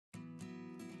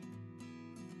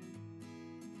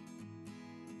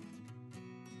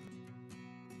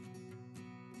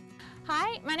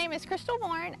Hi, my name is Crystal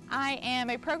Warren. I am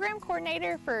a program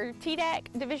coordinator for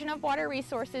TDEC, Division of Water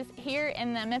Resources, here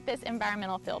in the Memphis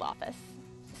Environmental Field Office.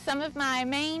 Some of my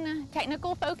main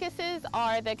technical focuses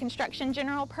are the Construction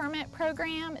General Permit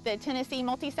Program, the Tennessee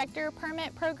Multi-Sector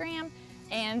Permit Program,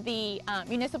 and the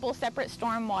Municipal Separate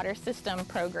Stormwater System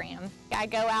Program. I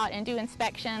go out and do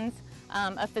inspections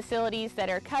of facilities that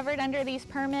are covered under these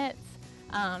permits.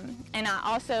 And I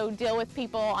also deal with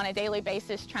people on a daily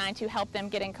basis trying to help them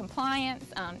get in compliance.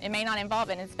 It may not involve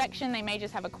an inspection, they may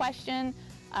just have a question,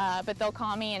 but they'll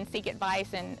call me and seek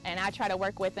advice, and I try to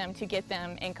work with them to get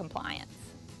them in compliance.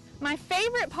 My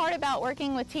favorite part about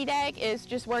working with TDEC is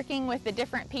just working with the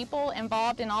different people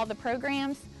involved in all the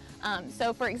programs.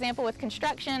 So for example, with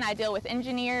construction, I deal with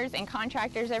engineers and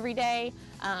contractors every day.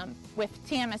 With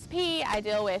TMSP, I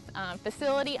deal with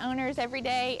facility owners every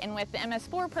day. And with the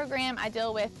MS4 program, I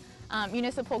deal with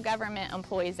municipal government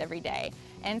employees every day.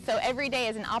 And so every day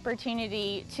is an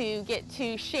opportunity to get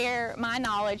to share my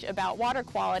knowledge about water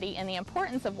quality and the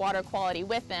importance of water quality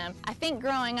with them. I think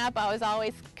growing up, I was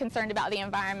always concerned about the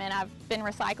environment. I've been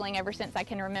recycling ever since I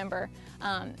can remember.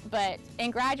 But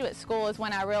in graduate school is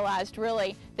when I realized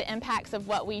really the impacts of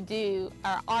what we do,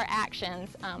 our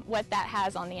actions, what that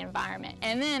has on the environment,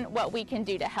 and then what we can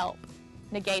do to help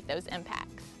negate those impacts.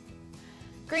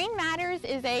 Green Matters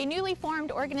is a newly formed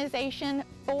organization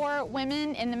for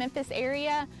women in the Memphis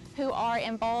area who are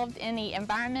involved in the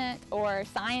environment or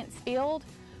science field.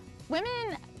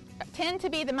 Women tend to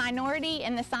be the minority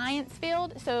in the science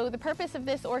field, so the purpose of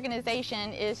this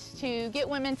organization is to get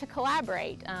women to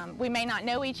collaborate. We may not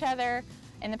know each other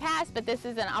in the past, but this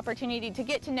is an opportunity to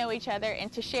get to know each other and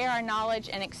to share our knowledge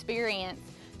and experience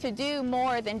to do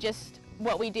more than just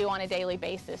what we do on a daily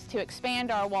basis, to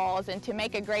expand our walls and to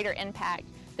make a greater impact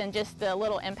than just the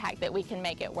little impact that we can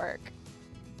make at work.